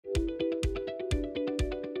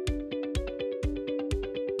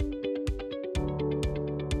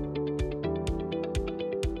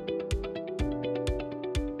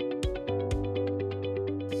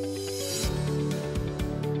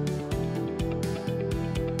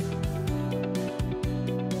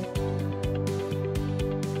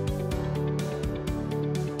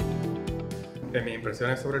Mis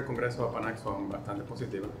impresiones sobre el Congreso APANAC son bastante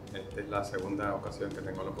positivas. Esta es la segunda ocasión que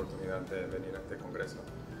tengo la oportunidad de venir a este Congreso.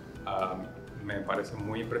 Me parece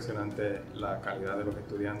muy impresionante la calidad de los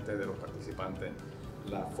estudiantes, de los participantes,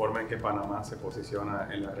 la forma en que Panamá se posiciona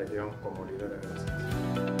en la región como líderes de la ciencia.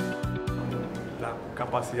 La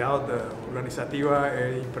capacidad organizativa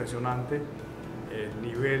es impresionante, el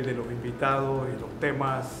nivel de los invitados y los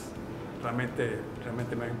temas realmente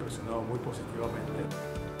me han impresionado muy positivamente.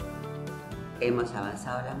 Hemos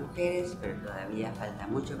avanzado las mujeres, pero todavía falta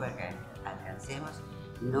mucho para que alcancemos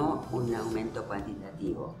no un aumento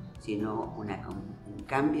cuantitativo, sino un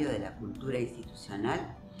cambio de la cultura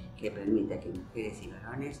institucional que permita que mujeres y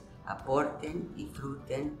varones aporten,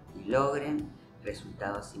 disfruten y logren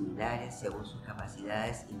resultados similares según sus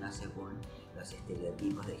capacidades y no según los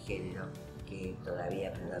estereotipos de género que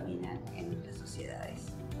todavía predominan en nuestras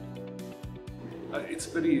sociedades. It's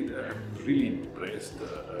very, I'm really impressed.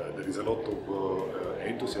 There is a lot of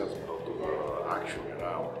enthusiasm, a lot of action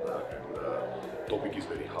around, and the topic is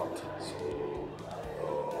very hot. So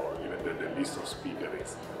even the list of speakers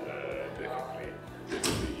is definitely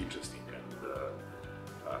interesting, and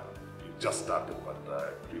it just started. But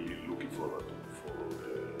I'm really looking forward to follow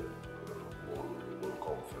the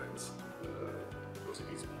whole conference because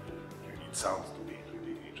it sounds to be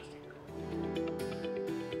really interesting.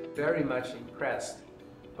 Very much impressed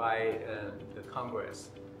by the Congress.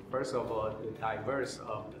 First of all, the diverse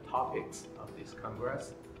of the topics of this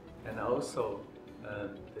Congress, and also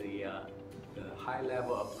the high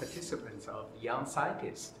level of participants of young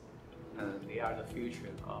scientists. They are the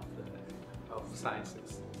future of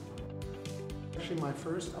sciences. Actually my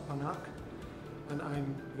first APANAC, and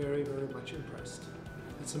I'm very much impressed.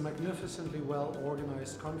 It's a magnificently well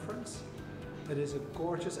organized conference. It is a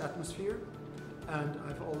gorgeous atmosphere, and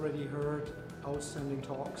I've already heard outstanding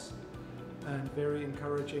talks and very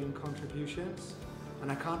encouraging contributions,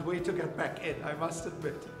 and I can't wait to get back in, I must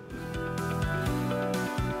admit.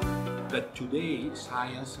 That today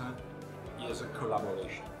science is a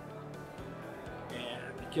collaboration,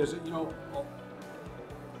 and because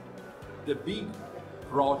the big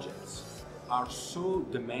projects are so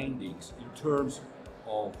demanding in terms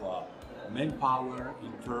of manpower,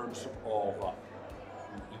 in terms of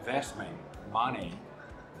investment, money,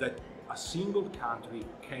 that a single country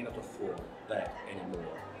cannot afford that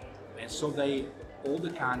anymore. And so all the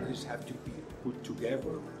countries have to be put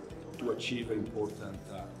together to achieve important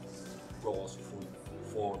goals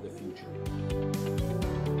for the future.